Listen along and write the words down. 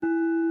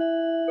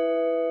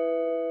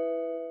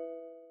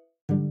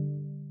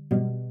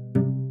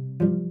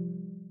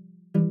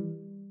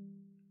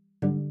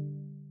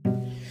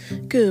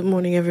Good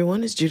morning,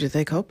 everyone. It's Judith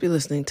Hope. You're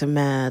listening to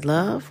Mad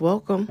Love.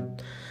 Welcome.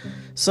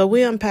 So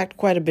we unpacked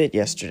quite a bit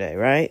yesterday,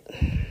 right?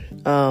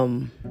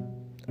 And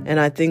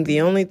I think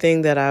the only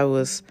thing that I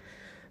was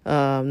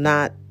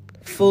not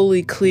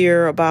fully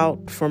clear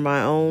about for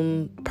my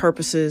own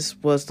purposes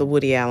was the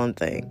Woody Allen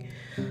thing.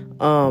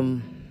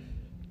 The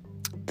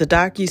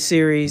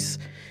docuseries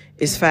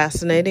is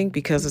fascinating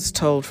because it's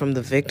told from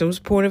the victim's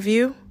point of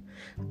view.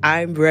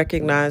 I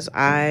recognize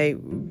I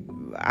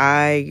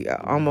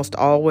almost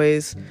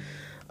always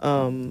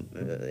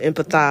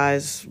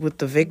empathize with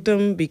the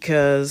victim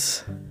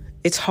because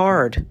it's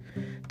hard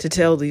to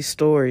tell these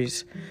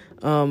stories.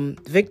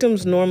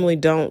 Victims normally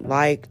don't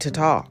like to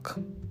talk.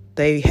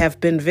 They have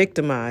been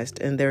victimized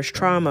and there's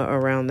trauma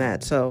around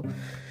that. So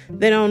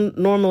they don't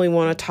normally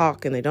want to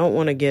talk and they don't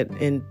want to get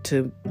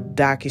into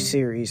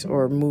docuseries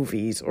or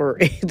movies, or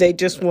they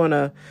just want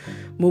to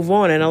move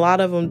on. And a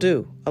lot of them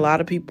do. A lot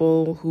of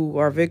people who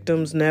are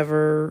victims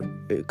never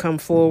come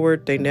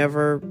forward. They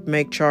never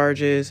make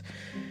charges.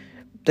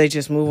 They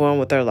just move on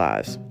with their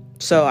lives.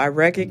 So I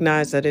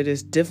recognize that it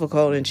is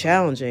difficult and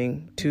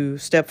challenging to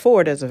step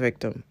forward as a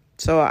victim.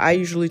 So I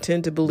usually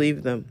tend to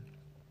believe them.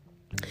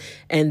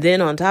 And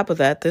then on top of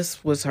that,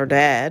 this was her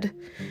dad,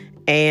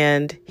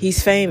 and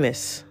he's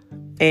famous.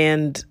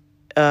 And,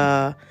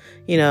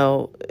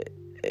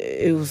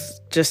 it's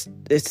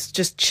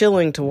just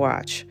chilling to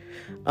watch.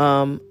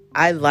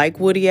 I like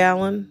Woody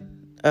Allen.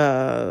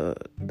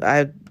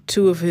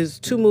 Two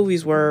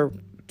movies were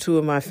two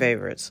of my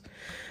favorites,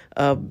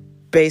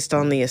 based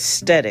on the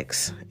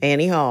aesthetics,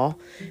 Annie Hall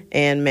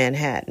and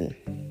Manhattan.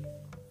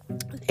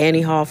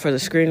 Annie Hall for the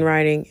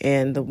screenwriting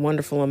and the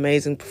wonderful,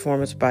 amazing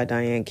performance by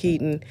Diane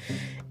Keaton.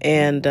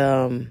 And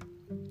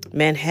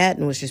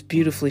Manhattan was just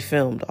beautifully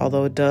filmed,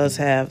 although it does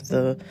have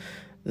the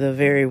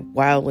very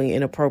wildly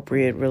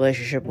inappropriate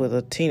relationship with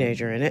a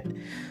teenager in it.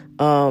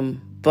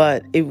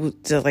 But it was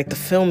like the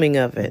filming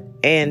of it.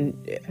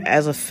 And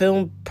as a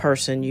film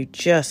person, you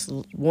just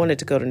wanted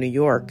to go to New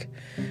York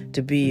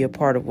to be a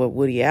part of what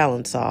Woody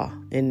Allen saw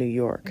in New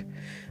York.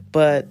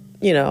 But,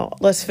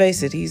 let's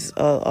face it, he's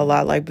a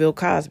lot like Bill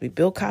Cosby.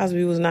 Bill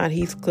Cosby was not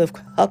Heathcliff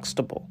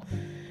Huxtable.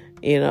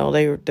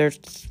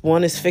 There's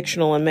one is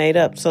fictional and made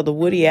up. So the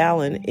Woody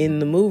Allen in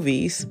the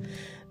movies,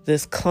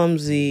 this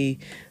clumsy,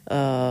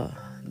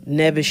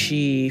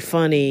 nebbishy,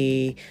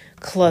 funny,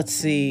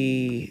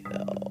 klutzy,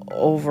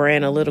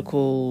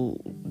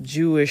 over-analytical,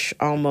 Jewish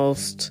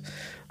almost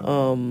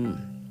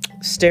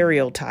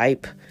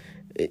stereotype,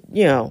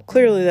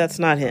 clearly that's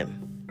not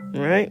him,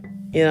 right?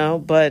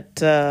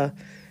 But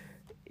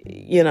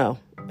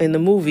in the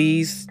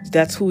movies,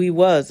 that's who he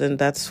was, and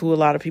that's who a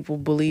lot of people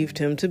believed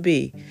him to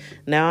be.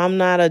 Now, I'm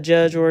not a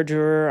judge or a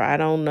juror. I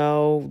don't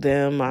know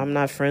them. I'm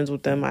not friends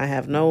with them. I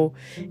have no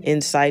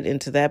insight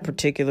into that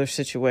particular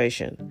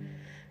situation.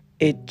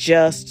 It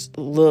just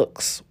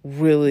looks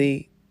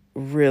really,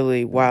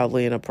 really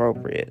wildly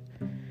inappropriate,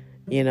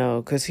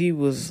 because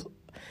he's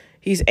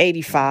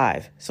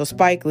 85. So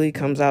Spike Lee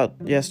comes out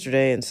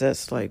yesterday and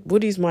says,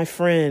 Woody's my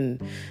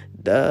friend.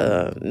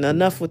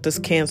 Enough with this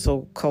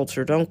cancel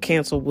culture. Don't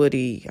cancel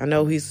Woody. I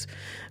know he's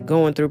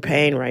going through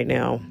pain right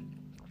now.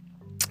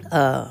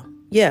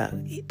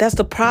 That's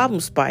the problem,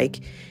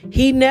 Spike.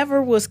 He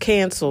never was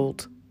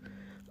canceled.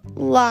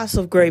 Lots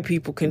of great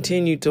people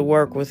continued to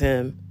work with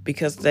him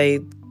because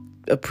they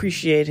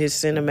appreciate his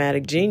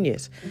cinematic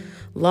genius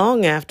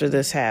long after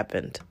this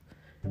happened.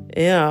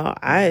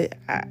 I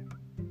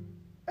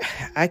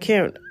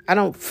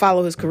don't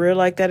follow his career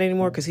like that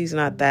anymore because he's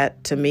not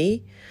that to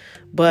me.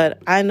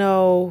 But I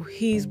know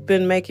he's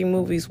been making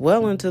movies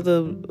well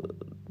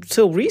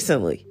till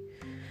recently.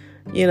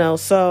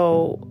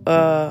 So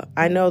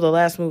I know the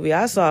last movie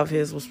I saw of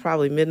his was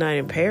probably Midnight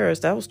in Paris.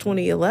 That was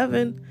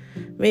 2011. I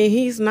mean,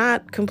 he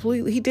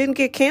didn't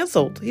get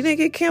canceled. He didn't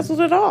get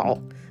canceled at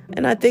all.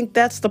 And I think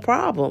that's the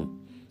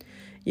problem.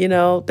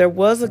 There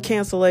was a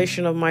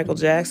cancellation of Michael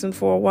Jackson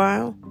for a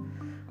while.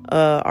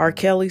 R.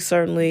 Kelly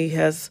certainly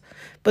has,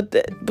 but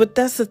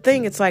that's the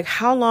thing. It's like,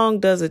 how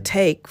long does it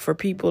take for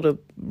people to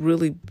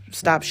really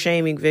stop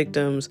shaming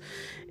victims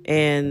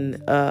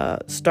and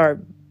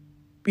start,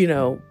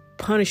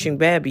 punishing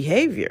bad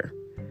behavior?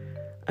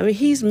 I mean,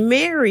 he's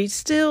married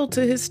still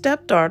to his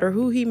stepdaughter,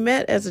 who he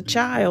met as a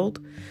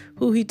child,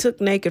 who he took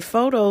naked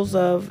photos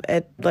of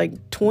at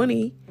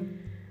 20,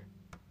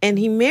 and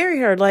he married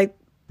her.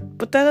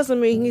 But that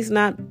doesn't mean he's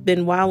not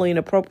been wildly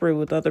inappropriate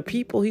with other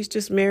people. He's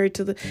just married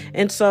to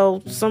and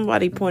so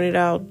somebody pointed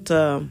out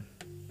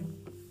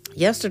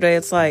yesterday,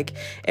 it's like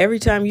every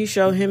time you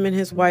show him and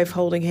his wife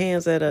holding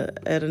hands at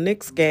a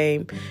Knicks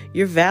game,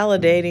 you're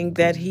validating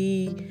that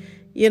he,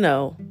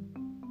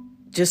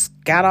 just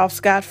got off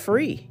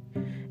scot-free.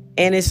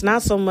 And it's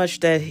not so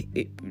much that,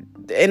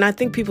 and I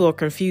think people are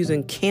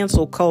confusing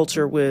cancel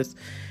culture with,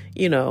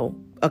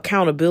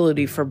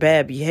 accountability for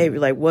bad behavior,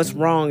 like what's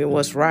wrong and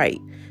what's right.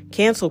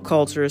 Cancel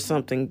culture is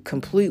something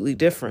completely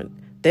different.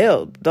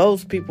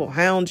 Those people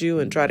hound you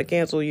and try to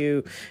cancel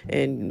you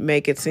and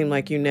make it seem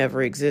like you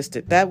never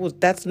existed.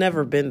 That's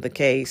never been the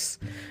case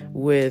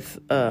with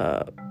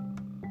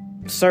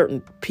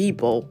certain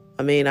people.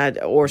 I mean, I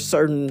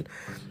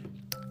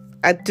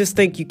just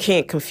think you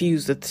can't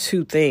confuse the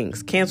two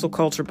things. Cancel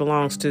culture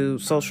belongs to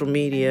social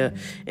media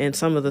and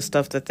some of the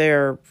stuff that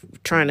they're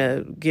trying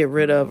to get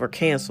rid of or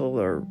cancel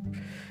or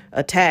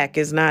attack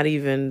is not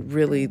even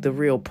really the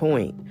real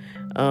point.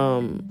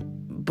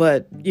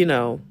 But,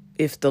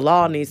 if the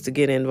law needs to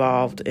get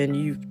involved and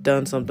you've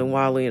done something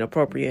wildly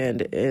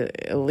inappropriate and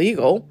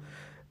illegal,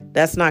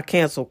 that's not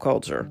cancel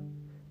culture.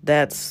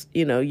 That's,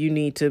 you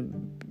need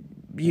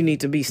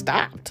to be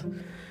stopped.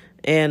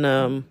 And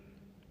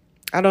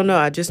I don't know.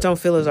 I just don't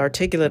feel as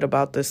articulate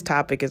about this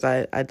topic as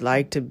I'd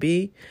like to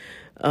be.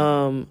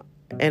 And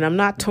I'm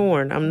not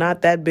torn. I'm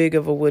not that big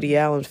of a Woody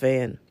Allen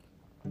fan.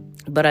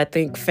 But I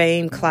think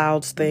fame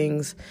clouds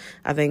things.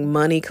 I think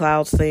money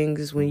clouds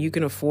things. When you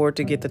can afford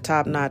to get the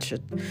top-notch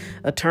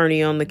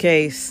attorney on the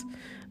case,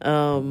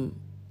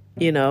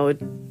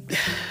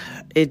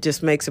 it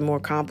just makes it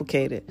more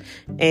complicated.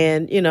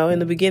 And, in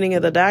the beginning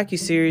of the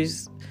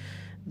docuseries,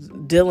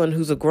 Dylan,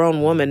 who's a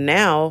grown woman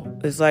now,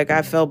 is like,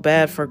 I felt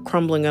bad for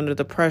crumbling under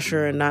the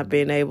pressure and not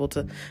being able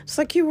to. It's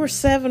like you were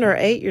 7 or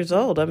 8 years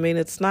old. I mean,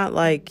 it's not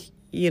like,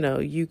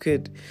 you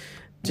could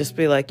just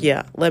be like,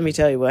 yeah, let me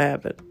tell you what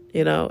happened.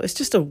 It's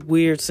just a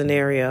weird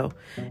scenario.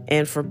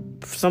 And for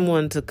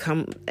someone to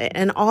come,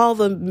 and all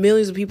the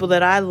millions of people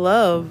that I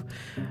love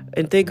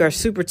and think are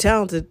super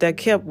talented that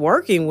kept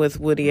working with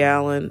Woody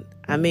Allen,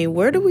 I mean,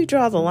 where do we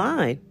draw the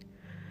line?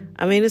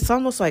 I mean, it's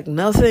almost like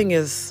nothing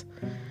is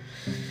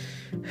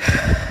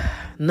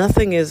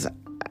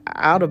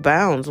out of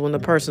bounds when the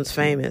person's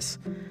famous.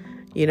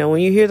 When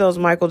you hear those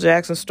Michael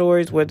Jackson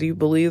stories, whether you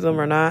believe them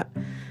or not,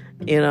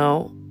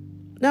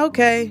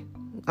 okay,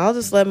 I'll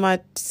just let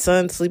my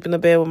son sleep in the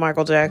bed with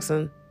Michael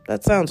Jackson.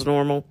 That sounds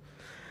normal.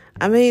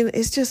 I mean,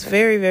 it's just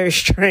very, very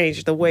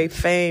strange the way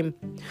fame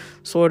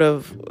sort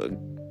of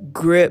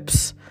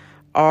grips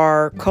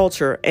our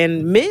culture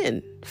and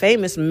men,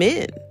 famous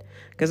men,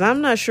 because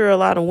I'm not sure a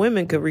lot of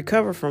women could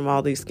recover from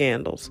all these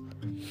scandals.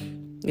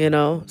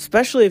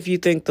 Especially if you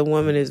think the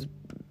woman is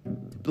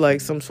like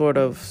some sort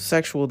of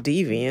sexual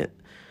deviant.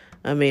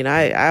 I mean,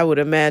 I would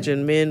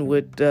imagine men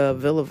would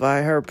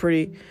vilify her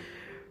pretty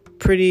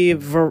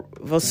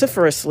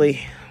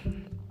vociferously.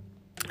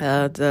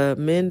 The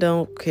men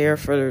don't care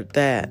for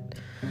that.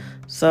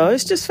 So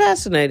it's just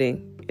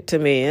fascinating to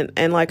me.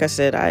 And like I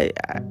said,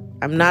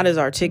 I'm not as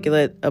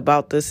articulate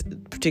about this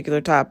particular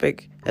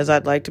topic as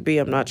I'd like to be.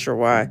 I'm not sure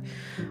why.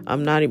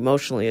 I'm not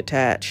emotionally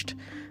attached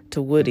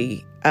to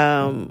Woody.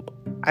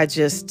 It's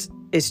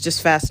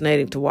just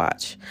fascinating to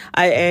watch.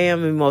 I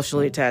am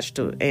emotionally attached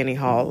to Annie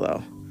Hall,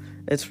 though.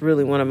 It's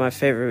really one of my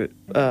favorite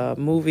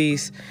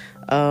movies.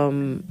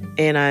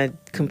 And I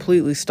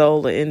completely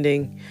stole the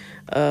ending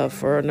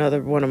for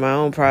another one of my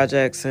own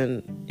projects.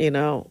 And,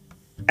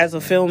 as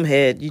a film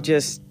head,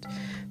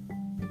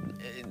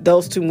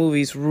 those two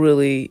movies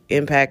really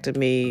impacted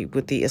me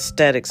with the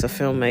aesthetics of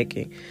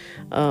filmmaking.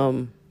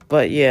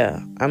 But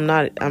yeah, I'm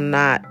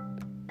not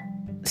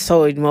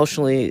so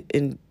emotionally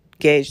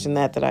engaged in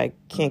that I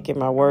can't get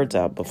my words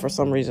out. But for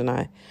some reason,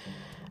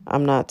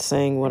 I'm not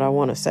saying what I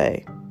want to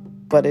say.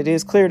 But it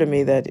is clear to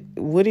me that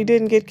Woody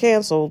didn't get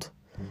canceled.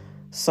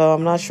 So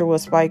I'm not sure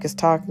what Spike is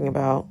talking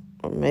about.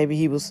 Or maybe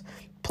he was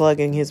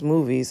plugging his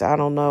movies. I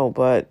don't know.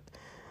 But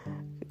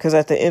because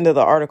at the end of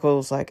the article, it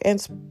was like,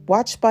 and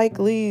watch Spike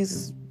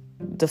Lee's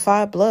Da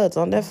 5 Bloods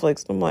on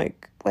Netflix. And I'm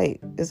like, wait,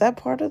 is that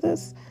part of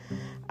this?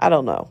 I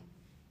don't know.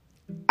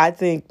 I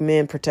think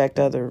men protect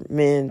other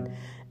men,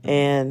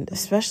 and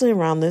especially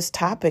around this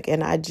topic,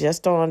 and I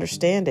just don't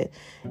understand it.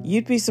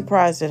 You'd be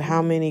surprised at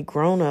how many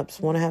grown-ups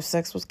want to have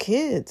sex with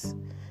kids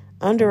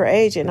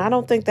underage, and I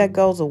don't think that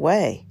goes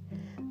away.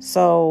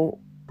 So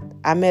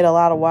I made a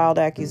lot of wild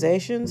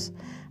accusations,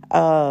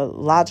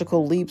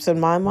 logical leaps in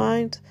my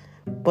mind,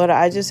 but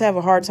I just have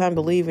a hard time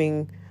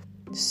believing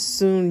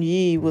Soon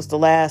Yi was the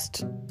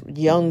last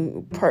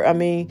young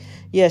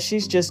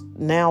she's just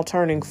now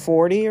turning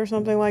 40 or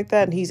something like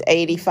that, and he's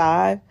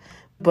 85.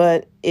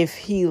 But if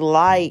he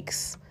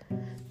likes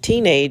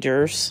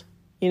teenagers,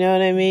 you know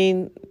what I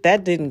mean?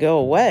 That didn't go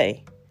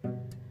away.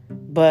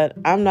 But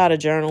I'm not a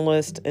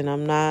journalist, and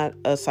I'm not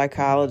a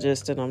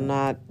psychologist, and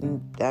I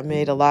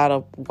made a lot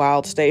of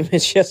wild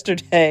statements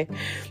yesterday.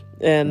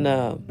 And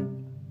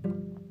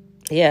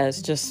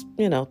it's just,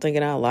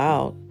 thinking out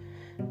loud.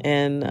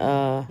 And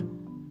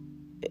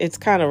it's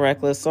kind of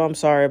reckless, so I'm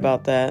sorry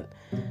about that.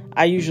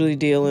 I usually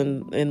deal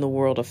in the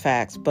world of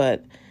facts,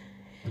 but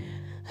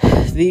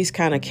these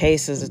kind of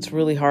cases, it's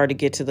really hard to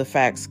get to the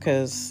facts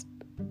because,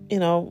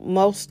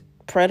 most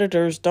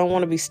predators don't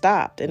want to be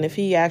stopped. And if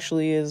he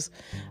actually is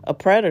a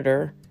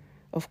predator,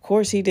 of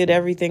course he did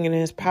everything in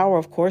his power.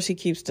 Of course he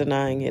keeps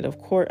denying it. Of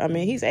course,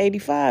 he's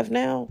 85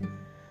 now.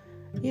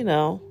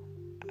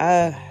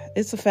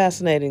 It's a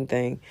fascinating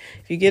thing.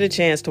 If you get a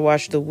chance to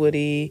watch the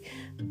Woody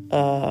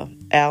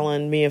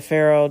Allen, Mia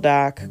Farrow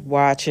doc,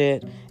 watch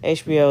it.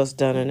 HBO has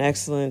done an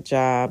excellent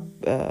job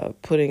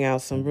putting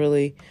out some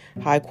really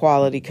high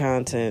quality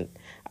content.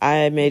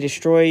 I May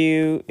Destroy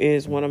You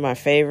is one of my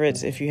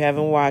favorites. If you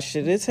haven't watched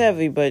it, it's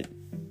heavy, but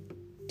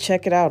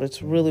check it out.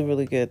 It's really,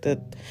 really good.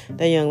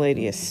 That young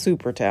lady is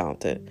super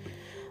talented.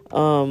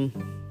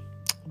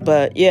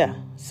 But yeah,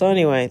 so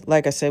anyway,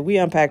 like I said, we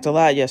unpacked a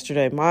lot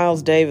yesterday.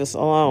 Miles Davis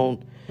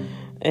alone,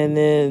 and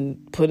then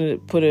put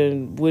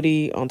in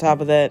Woody on top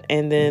of that,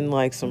 and then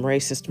like some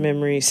racist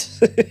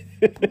memories.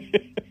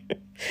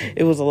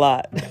 It was a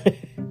lot.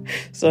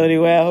 So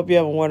anyway, I hope you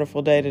have a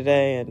wonderful day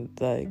today, and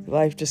like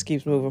life just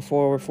keeps moving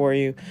forward for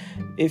you.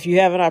 If you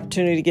have an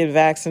opportunity to get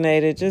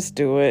vaccinated, just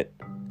do it.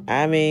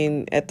 I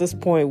mean, at this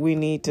point, we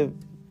need to,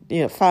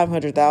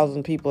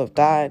 500,000 people have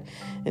died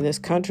in this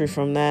country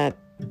from that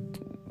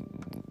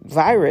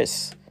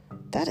virus.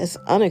 That is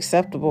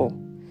unacceptable.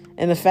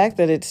 And the fact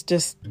that it's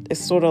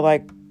sort of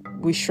like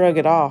we shrug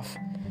it off.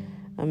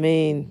 I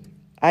mean,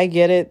 I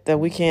get it that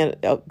we can't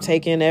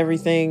take in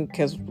everything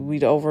because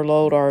we'd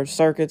overload our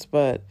circuits,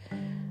 but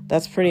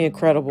that's pretty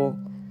incredible.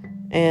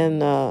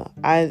 And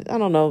I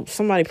don't know,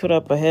 somebody put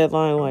up a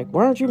headline like,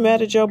 "Why aren't you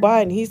mad at Joe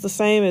Biden? He's the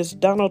same as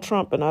Donald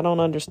Trump." And I don't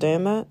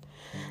understand that.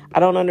 I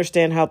don't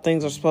understand how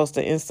things are supposed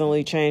to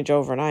instantly change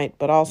overnight.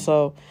 But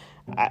also,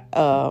 I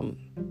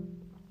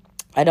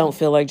don't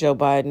feel like Joe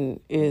Biden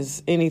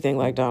is anything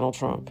like Donald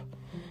Trump.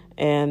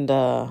 And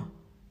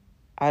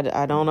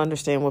I don't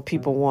understand what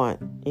people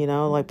want.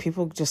 Like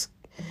people just,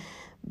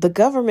 the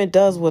government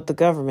does what the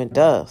government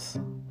does,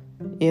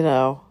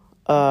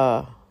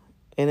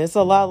 and it's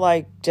a lot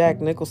like Jack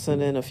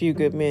Nicholson and A Few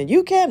Good Men.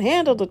 You can't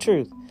handle the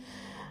truth.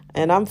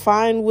 And I'm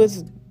fine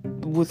with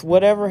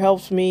whatever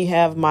helps me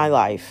have my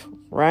life,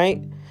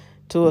 right?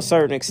 To a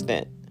certain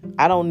extent.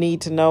 I don't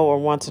need to know or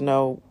want to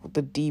know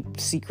the deep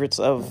secrets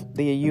of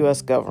the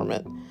U.S.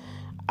 government.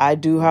 I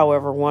do,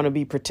 however, want to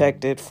be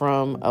protected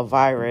from a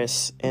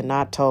virus and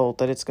not told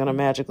that it's going to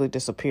magically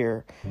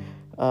disappear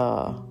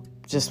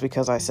just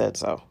because I said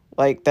so.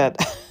 Like that.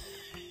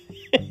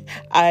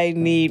 I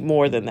need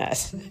more than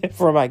that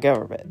for my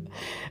government.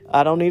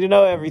 I don't need to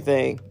know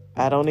everything.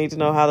 I don't need to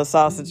know how the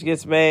sausage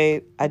gets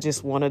made. I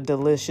just want a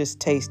delicious,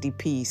 tasty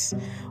piece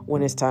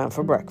when it's time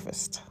for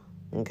breakfast.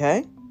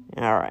 Okay?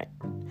 All right.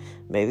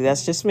 Maybe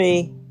that's just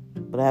me,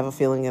 but I have a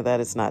feeling that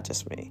it's not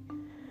just me.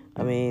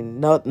 I mean,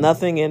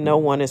 nothing and no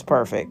one is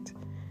perfect.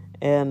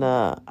 And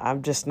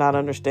I'm just not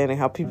understanding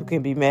how people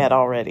can be mad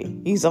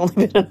already. He's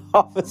only been in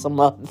office a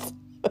month.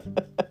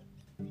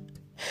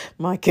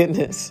 My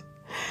goodness.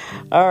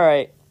 All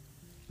right.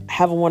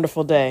 Have a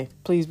wonderful day.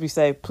 Please be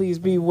safe. Please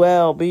be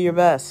well. Be your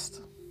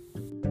best.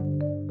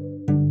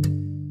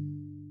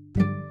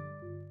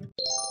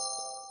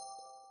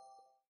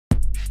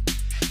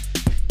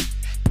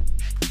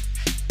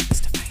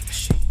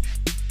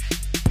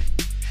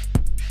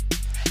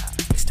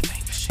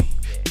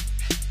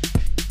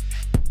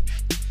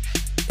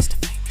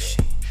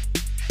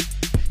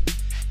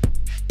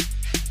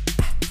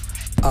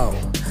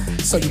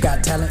 So you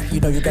got talent, you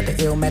know you got the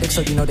illmatic,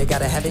 so you know they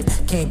gotta have it.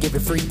 Can't give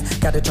it free,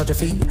 gotta charge a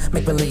fee.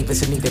 Make believe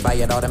it's needed by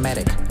an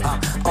automatic.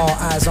 All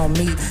eyes on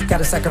me,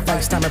 gotta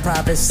sacrifice time and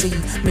privacy.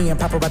 Me and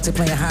paparazzi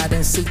playing hide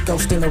and seek. Go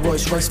steal a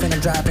Rolls Royce when I'm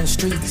driving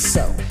streets.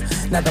 So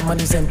now the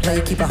money's in play,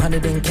 keep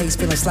 100 in case.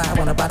 Feeling sly,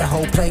 wanna buy the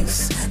whole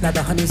place. Now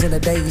the honey's in the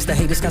days, the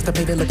haters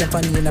constipated, looking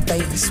funny in the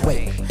face.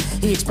 Wait,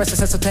 he expresses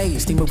sense of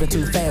taste, he moving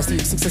too fast, he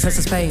seeks success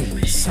his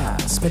pace.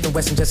 Smith &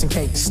 Wesson just in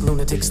case,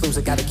 lunatics lose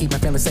it, gotta keep my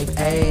family safe.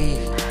 Ayy,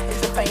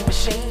 it's the fame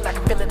machine, I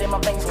can feel it in my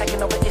veins,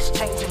 taking over, it's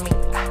changing me.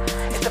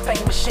 It's the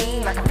fame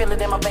machine, I can feel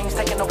it in my veins,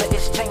 taking over,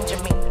 it's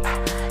changing me.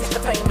 It's the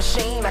fame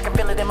machine, I can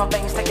feel it in my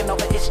veins, taking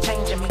over, it's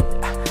changing me.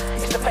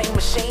 It's the fame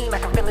machine, I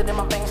can feel it in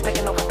my veins,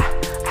 taking over.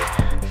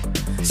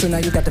 So now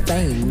you got the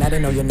fame, now they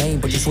know your name,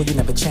 but you swore you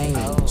never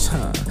changed,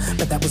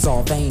 But that was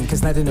all vain,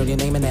 cause now they know your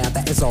name and now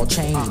that is all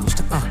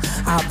changed,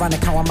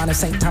 Ironic how I'm on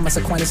St. Thomas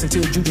Aquinas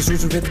until Judas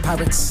Roots with the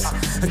pirates.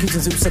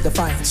 Accusing Zeus of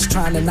defiance,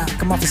 trying to knock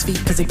him off his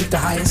feet cause they picked the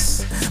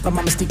highest. But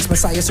my mystique's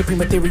Messiah,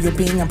 supreme ethereal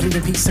being, I'm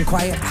pleading peace and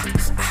quiet.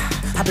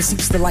 I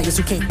beseech the liars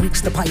who can't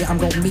reach the pyre, I'm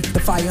gonna meet the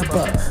fire.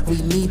 But we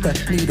need the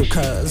needle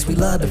cause we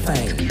love the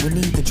fame. We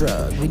need the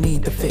drug, we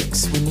need the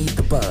fix, we need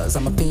the buzz.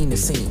 I'm a fiend it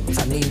seems,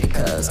 I need it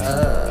cause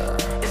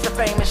It's the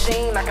fame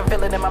machine, I can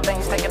feel it in my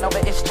veins, taking over,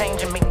 it's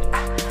changing me.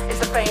 It's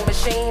the fame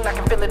machine, I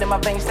can feel it in my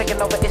veins,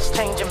 taking over, it's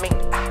changing me.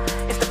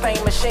 It's the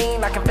fame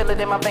machine, I can feel it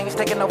in my veins,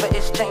 taking over,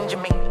 it's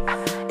changing me.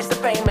 It's the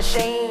fame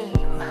machine.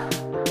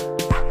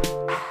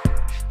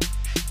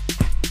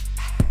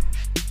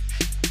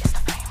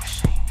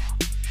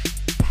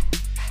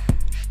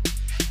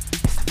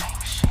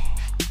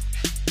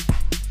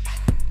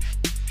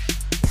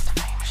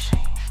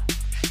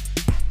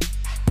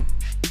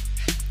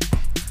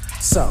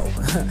 So,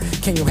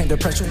 can you handle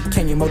pressure?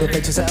 Can you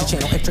motivate yourself to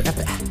channel extra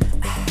effort?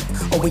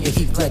 Or will you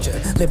heap pleasure?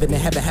 Living in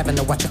heaven, having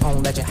to watch your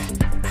own legend.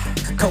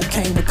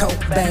 Cocaine with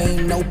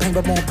Cobain, no pain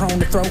but more prone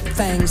to throw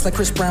things like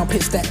Chris Brown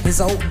pissed at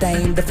his old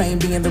dame. The fame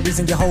being the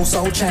reason your whole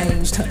soul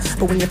changed.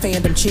 But when your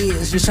fandom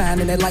cheers, you shine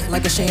in that light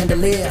like a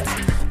chandelier.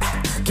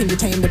 Can you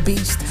tame the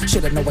beast?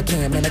 Shit, I know I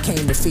can, man, I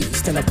came to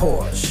feast in a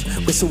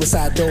Porsche with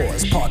suicide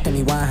doors, parked in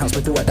me Winehouse,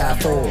 but do I die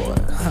for?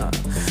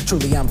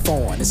 Truly I'm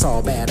foreign, it's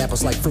all bad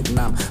apples like fruit and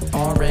I'm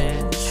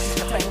orange.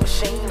 fame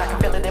machine, I can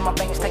feel it in my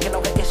veins taking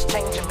over, it's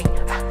changing me.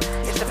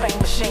 It's the fame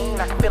machine,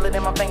 I can feel it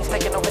in my veins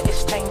taking over,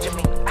 it's changing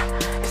me.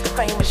 It's the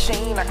fame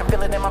machine, I can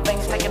feel it in my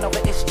veins taking over,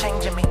 it's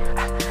changing me.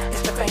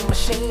 It's the fame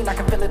machine, I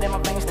can feel it in my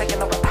veins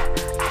taking over.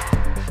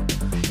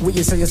 Will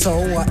you sell your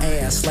soul or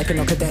ass like a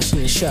no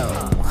Kardashian show?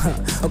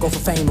 Or go for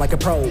fame like a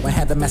pro and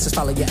have the masses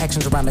follow your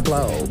actions around the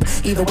globe?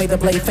 Either way, the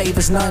blade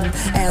favors none.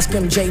 Ask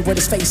MJ what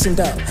his face end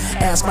up.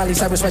 Ask Miley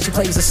Cyrus why she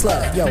plays a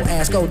slut. Yo,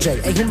 ask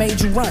OJ, hey, who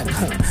made you run?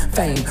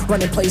 Fame,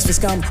 running plays for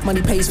scum,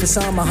 money pays for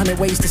some. 100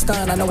 ways to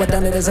stun. I know I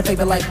done it as a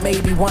favor like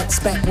maybe once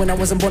back when I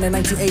wasn't born in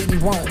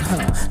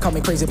 1981. Call me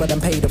crazy, but I'm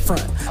paid up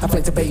front. I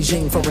fly to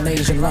Beijing for an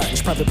Asian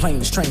lunch. Private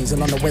planes, trains,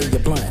 and on the way you're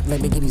blunt.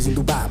 Lamborghinis in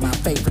Dubai, my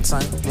favorite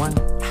son. One.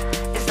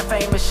 It's the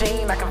fame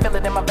machine, I can feel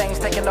it in my veins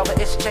taking over,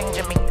 it's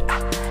changing me.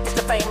 It's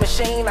the fame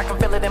machine, I can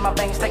feel it in my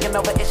veins taking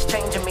over, it's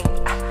changing me.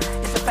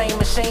 It's the fame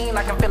machine,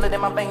 I can feel it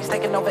in my veins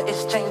taking over,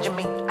 it's changing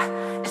me.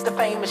 It's the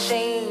fame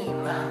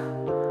machine.